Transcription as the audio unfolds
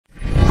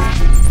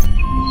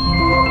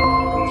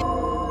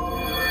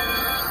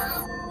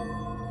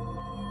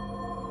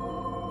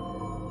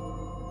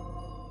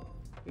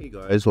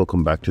Guys,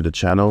 welcome back to the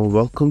channel.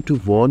 Welcome to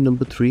war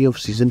number 3 of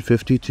season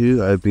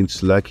 52. I've been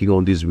slacking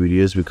on these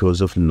videos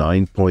because of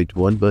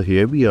 9.1, but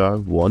here we are,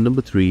 war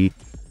number 3.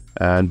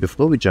 And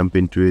before we jump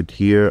into it,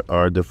 here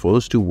are the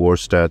first two war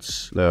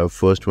stats.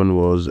 First one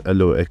was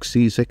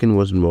LOXC, second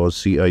one was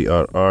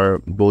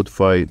CIRR.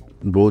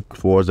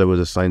 Both wars I was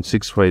assigned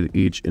 6 fights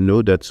each,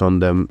 no deaths on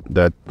them.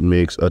 That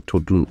makes a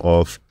total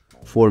of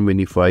 4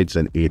 mini fights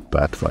and 8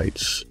 bat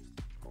fights.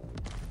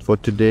 For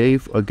today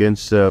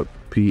against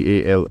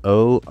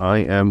PALO, I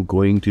am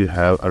going to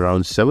have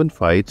around 7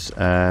 fights,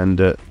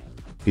 and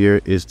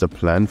here is the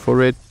plan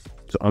for it.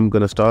 So I'm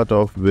gonna start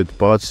off with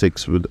part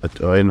 6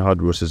 with Ironheart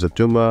versus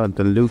Attuma,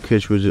 then Luke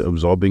Cage versus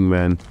Absorbing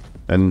Man,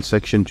 and in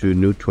section 2,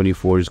 Nuke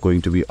 24 is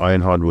going to be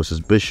Ironheart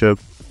versus Bishop.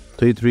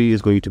 33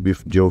 is going to be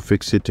Joe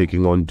Fixit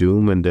taking on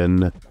Doom, and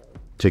then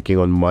taking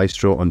on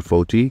Maestro on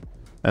 40.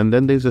 And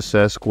then there's a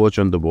Sasquatch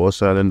on the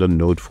boss island on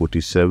node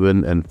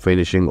 47, and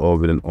finishing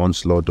off with an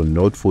Onslaught on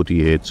node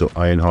 48, so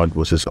Ironheart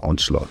versus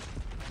Onslaught.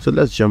 So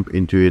let's jump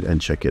into it and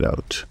check it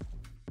out.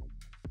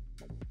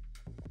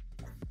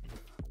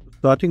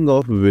 Starting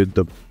off with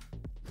the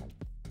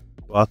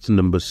path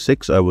number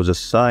 6 I was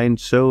assigned,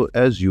 so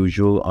as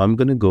usual I'm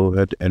gonna go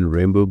ahead and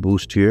rainbow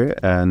boost here,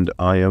 and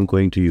I am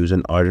going to use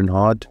an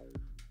Ironheart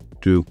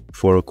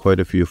for quite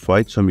a few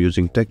fights. I'm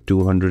using Tech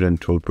 200 and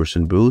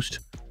 12% boost.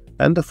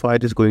 And the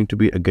fight is going to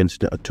be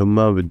against the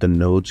Attuma with the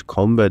node's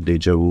combat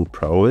deja vu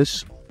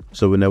prowess.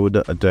 So whenever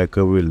the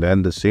attacker will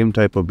land the same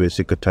type of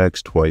basic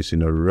attacks twice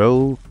in a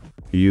row,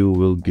 you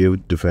will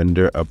give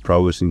defender a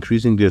prowess,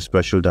 increasing their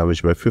special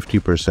damage by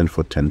 50%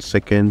 for 10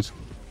 seconds.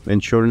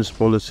 Insurance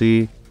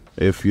policy: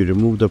 if you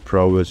remove the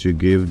prowess, you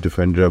give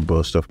defender a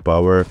burst of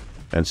power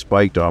and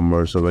spiked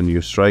armor. So when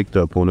you strike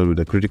the opponent with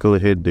a critical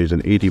hit, there's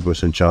an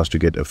 80% chance to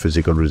get a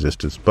physical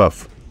resistance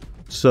buff.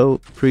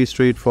 So pretty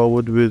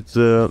straightforward with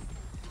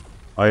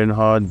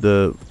Ironheart.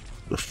 The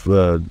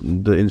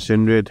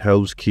Incinerate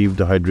helps keep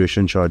the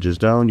hydration charges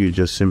down. You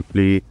just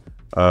simply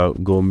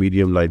go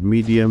medium, light,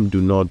 medium.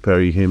 Do not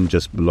parry him,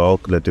 just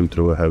block, let him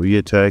throw a heavy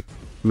attack.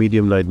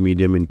 Medium, light,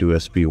 medium into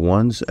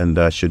SP1s, and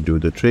that should do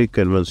the trick.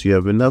 And once you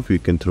have enough, you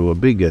can throw a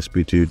big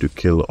SP2 to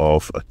kill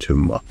off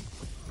Attuma.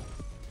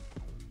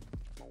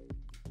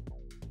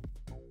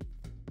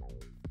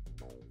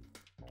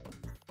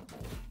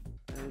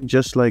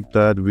 Just like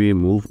that, we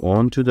move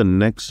on to the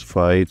next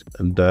fight,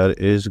 and that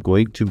is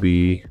going to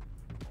be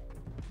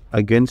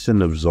against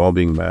an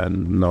Absorbing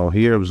Man. Now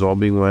here,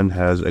 Absorbing Man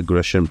has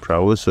aggression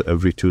prowess, so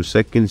every 2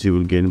 seconds you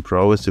will gain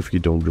prowess if you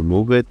don't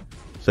remove it.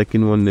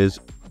 Second one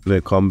is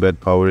the combat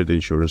power rate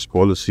insurance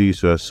policy,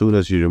 so as soon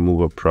as you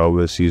remove a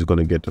prowess, he's going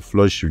to get a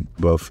flush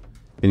buff,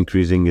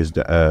 increasing his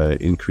power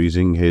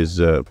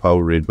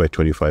rate by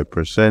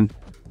 25%.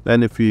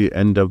 And if you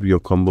end up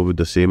your combo with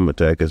the same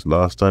attack as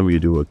last time, you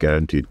do a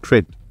guaranteed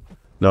crit.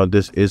 Now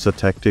this is a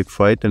tactic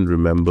fight, and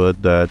remember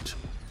that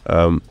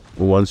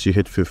once you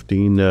hit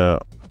 15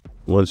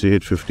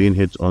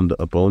 hits on the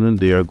opponent,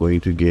 they are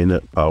going to gain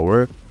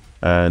power,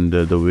 and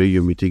the way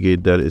you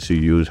mitigate that is you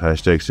use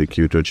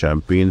 #Secutor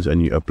champions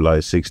and you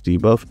apply 6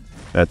 debuff.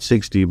 At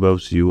 6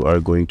 debuffs, you are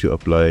going to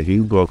apply a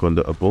heal block on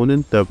the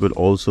opponent that will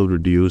also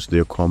reduce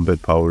their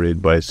combat power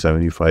rate by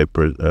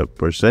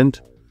 75%.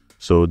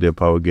 So their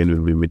power gain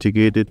will be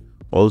mitigated.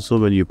 Also,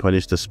 when you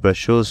punish the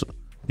specials,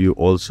 you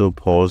also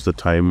pause the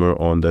timer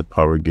on that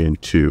power gain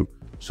too.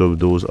 So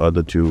those are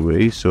the 2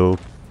 ways. So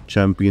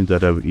champions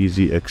that have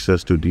easy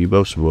access to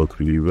debuffs work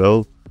really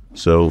well.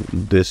 So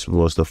this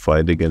was the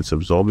fight against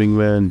Absorbing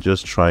Man,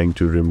 just trying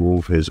to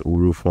remove his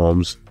Uru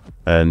forms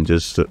and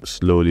just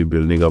slowly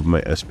building up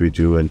my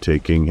SP2 and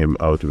taking him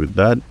out with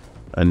that.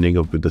 Ending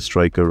up with the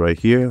striker right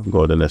here.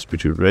 Got an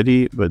SP2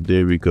 ready, but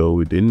there we go,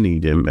 we didn't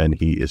need him and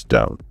he is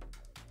down.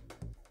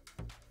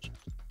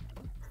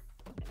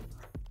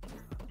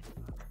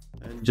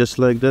 Just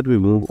like that, we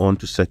move on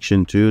to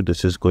section 2.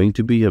 This is going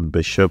to be a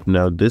Bishop.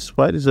 Now this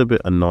fight is a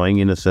bit annoying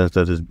in a sense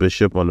that his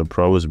Bishop on a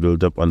prowess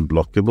build up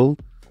unblockable.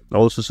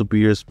 Also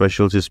superior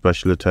specials, his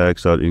special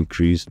attacks are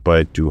increased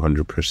by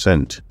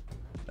 200%.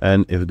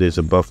 And if there's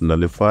a buff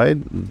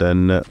nullified,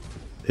 then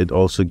it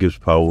also gives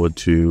power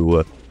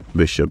to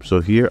Bishop. So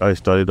here I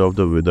started off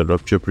with a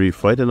Rupture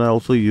pre-fight, and I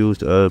also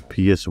used a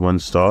PS1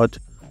 start,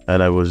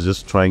 and I was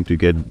just trying to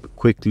get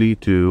quickly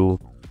to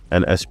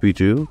an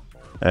SP2,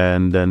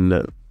 and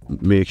then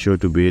make sure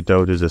to bait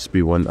out his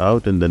SP1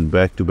 out, and then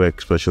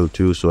back-to-back special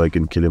 2 so I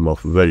can kill him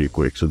off very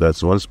quick. So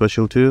that's one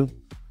special 2,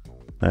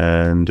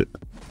 and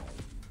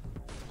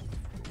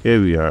here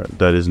we are,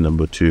 that is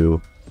number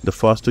 2. The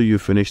faster you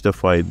finish the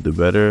fight, the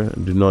better.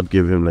 Do not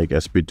give him like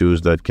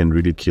SP2s that can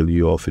really kill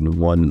you off in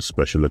one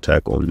special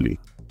attack only.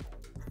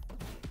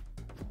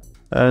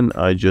 And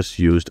I just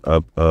used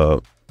up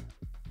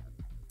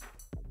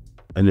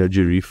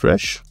energy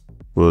refresh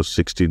for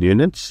 16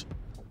 units.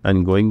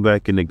 And going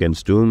back in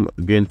against Doom,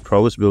 again,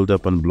 prowess build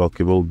up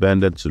unblockable,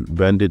 banded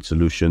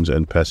solutions,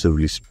 and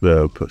passively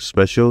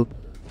special.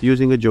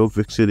 Using a Joe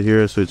Fixit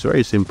here, so it's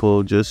very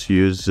simple. Just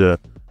use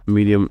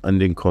medium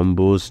ending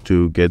combos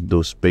to get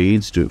those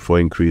spades for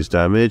increased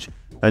damage.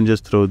 and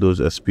just throw those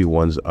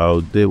SP1s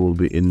out. They will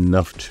be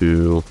enough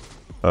to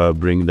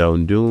bring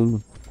down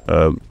Doom.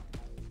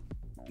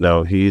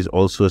 Now he is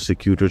also a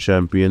Secutor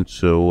champion,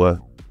 so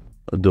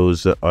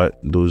those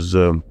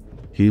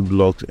heal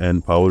blocks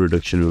and power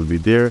reduction will be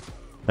there,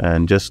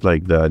 and just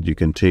like that you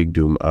can take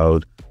Doom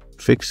out.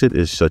 Fix-It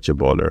is such a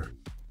baller.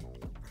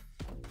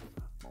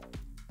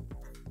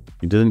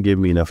 It doesn't give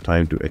me enough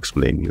time to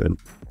explain even.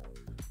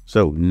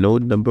 So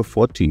node number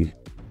 40,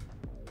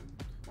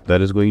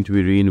 that is going to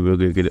be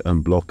reinvigorated,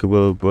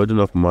 unblockable, burden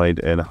of might,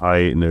 and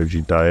high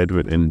energy diet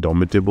with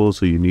indomitable.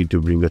 So you need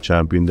to bring a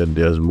champion that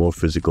does more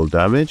physical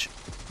damage.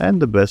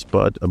 And the best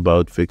part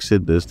about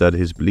Fix-It is that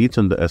his bleeds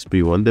on the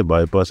SP1, they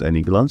bypass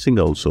any glancing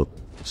also.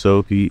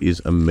 So he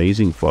is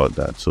amazing for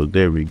that. So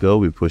there we go,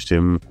 we pushed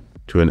him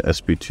to an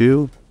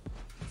SP2.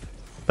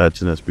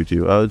 That's an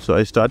SP2 out. So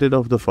I started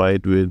off the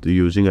fight with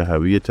using a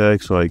heavy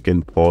attack so I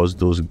can pause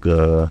those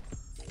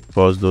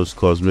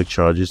cosmic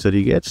charges that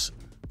he gets,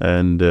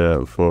 and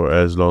for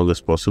as long as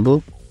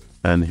possible.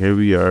 And here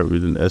we are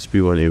with an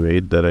SP1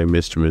 evade that I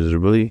missed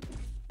miserably,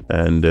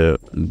 and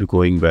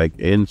going back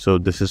in. So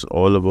this is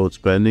all about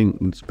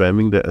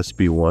spamming the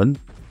SP1,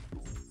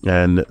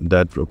 and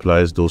that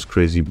applies those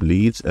crazy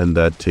bleeds, and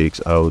that takes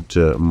out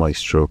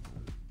Maestro.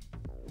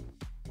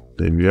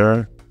 There we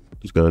are.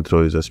 Just gonna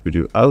throw his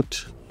SP2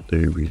 out.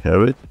 There we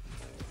have it,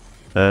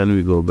 and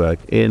we go back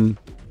in.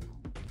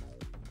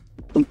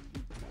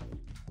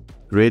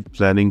 Great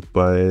planning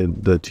by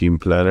the team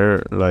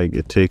planner. Like,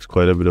 it takes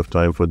quite a bit of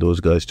time for those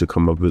guys to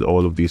come up with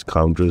all of these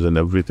counters and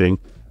everything,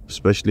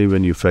 especially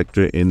when you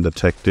factor in the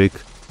tactic.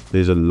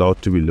 There's a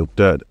lot to be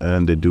looked at,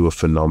 and they do a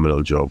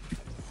phenomenal job.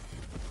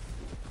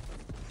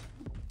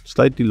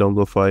 Slightly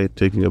longer fight,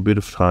 taking a bit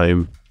of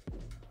time,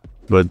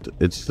 but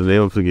it's the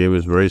name of the game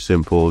is very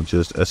simple.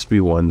 Just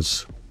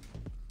SP1s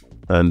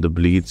and the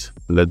bleeds,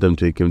 let them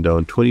take him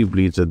down. 20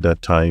 bleeds at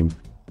that time,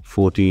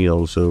 14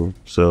 also.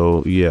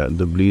 So yeah,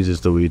 the bleeds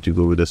is the way to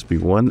go with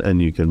SP1,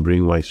 and you can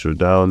bring Maestro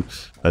down.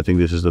 I think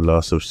this is the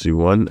last of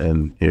C1,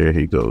 and here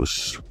he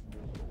goes.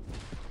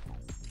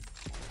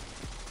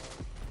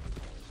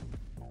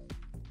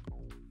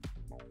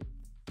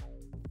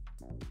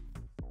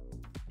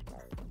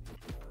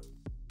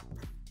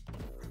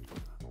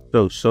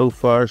 So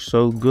far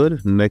so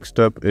good. Next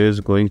up is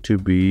going to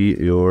be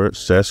your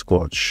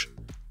Sasquatch.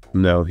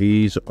 Now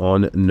he's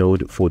on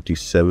node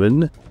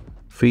 47.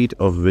 Feat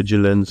of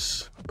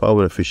vigilance,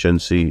 power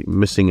efficiency,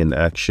 missing in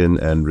action,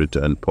 and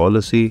return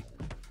policy.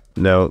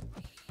 Now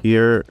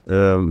here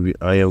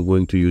I am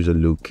going to use a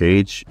Luke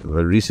Cage.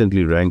 I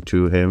recently ranked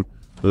to him.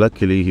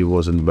 Luckily he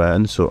wasn't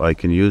banned, so I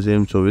can use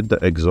him. So with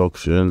the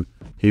exhaustion,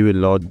 he will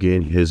not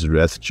gain his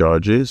wrath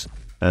charges,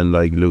 and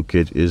like Luke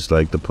Cage is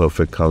like the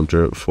perfect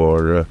counter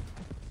for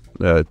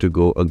to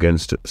go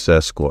against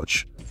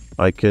Sasquatch.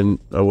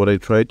 What I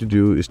try to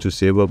do is to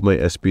save up my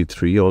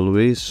SP3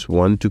 always.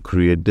 One, to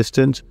create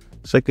distance.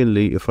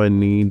 Secondly, if I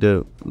need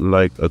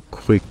like a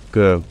quick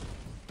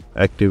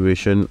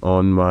activation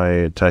on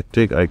my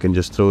tactic, I can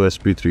just throw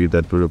SP3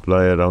 that will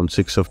apply around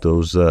 6 of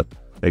those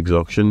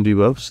exhaustion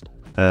debuffs,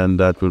 and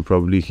that will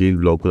probably heal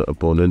block the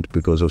opponent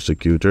because of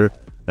Secutor,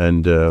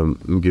 and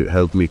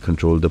help me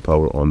control the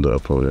power on the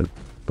opponent.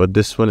 But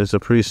this one is a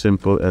pretty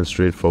simple and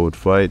straightforward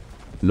fight.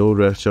 No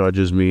wrath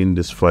charges mean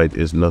this fight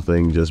is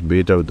nothing. Just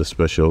bait out the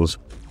specials,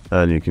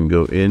 and you can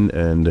go in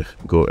and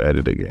go at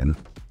it again.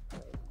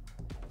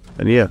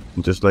 And yeah,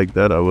 just like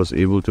that, I was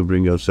able to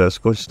bring out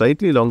Sasquatch.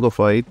 Slightly longer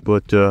fight,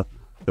 but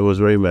it was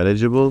very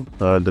manageable.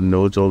 The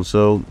nodes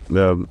also,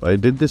 I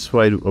did this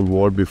fight a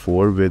war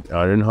before with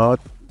Ironheart,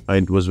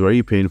 and it was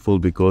very painful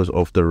because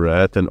of the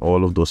wrath and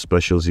all of those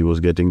specials he was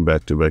getting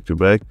back to back to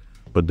back.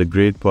 But the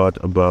great part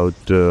about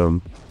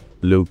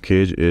Luke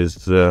Cage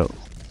is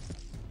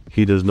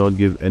he does not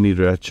give any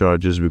wrath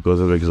charges because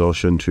of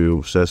exhaustion to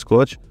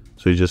Sasquatch.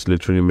 So he just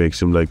literally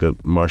makes him like a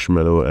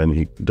marshmallow, and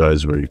he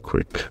dies very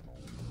quick.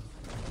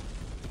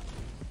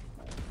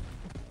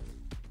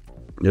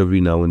 Every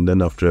now and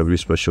then, after every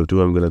special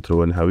 2, I'm going to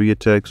throw in heavy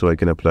attack so I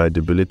can apply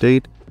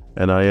debilitate.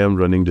 And I am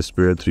running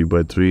Despair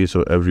 3x3,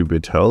 so every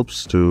bit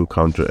helps to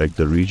counteract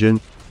the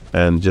region.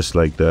 And just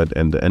like that,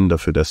 and the end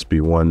of it,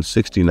 SP1,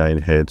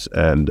 69 hits,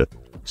 and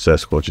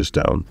Sasquatch is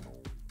down.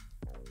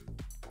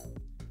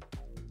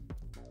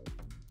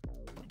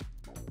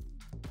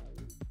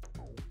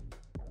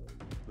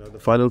 Now the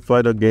final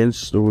fight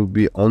against will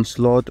be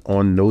Onslaught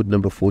on node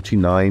number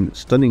 49.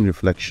 Stunning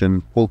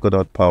Reflection, Polka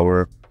Dot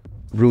Power,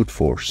 Brute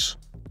Force.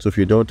 So if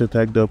you don't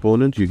attack the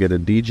opponent, you get a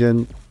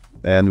degen,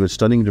 and with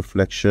Stunning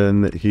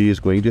Reflection, he is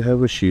going to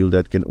have a shield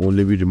that can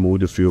only be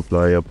removed if you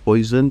apply a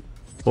poison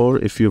or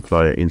if you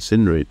apply an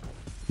Incinerate.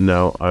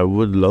 Now, I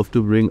would love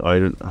to bring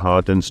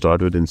Ironheart and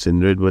start with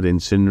Incinerate, but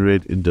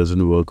Incinerate, it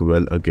doesn't work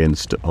well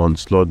against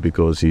Onslaught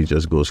because he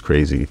just goes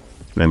crazy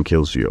and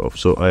kills you off.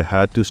 So I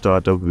had to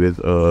start up with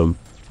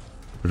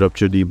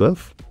Rupture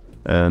debuff,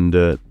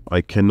 and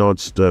I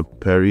cannot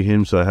parry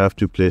him, so I have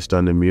to play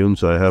stun immune,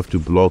 so I have to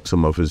block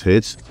some of his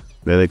hits,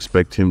 then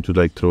expect him to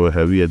like throw a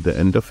heavy at the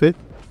end of it,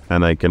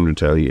 and I can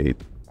retaliate.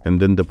 And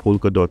then the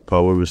polka dot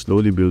power will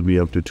slowly build me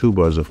up to 2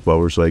 bars of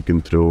power, so I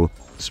can throw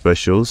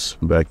specials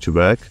back to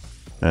back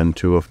and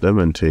 2 of them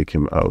and take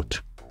him out.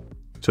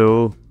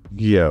 So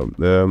yeah,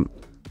 the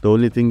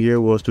only thing here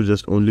was to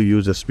just only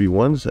use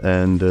SP1s,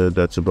 and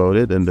that's about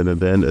it. And then at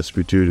the end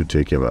SP2 to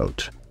take him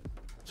out.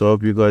 So I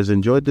hope you guys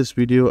enjoyed this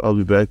video. I'll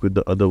be back with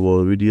the other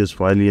war videos.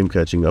 Finally I'm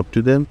catching up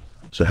to them.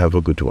 So have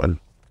a good one.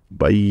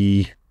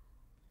 Bye.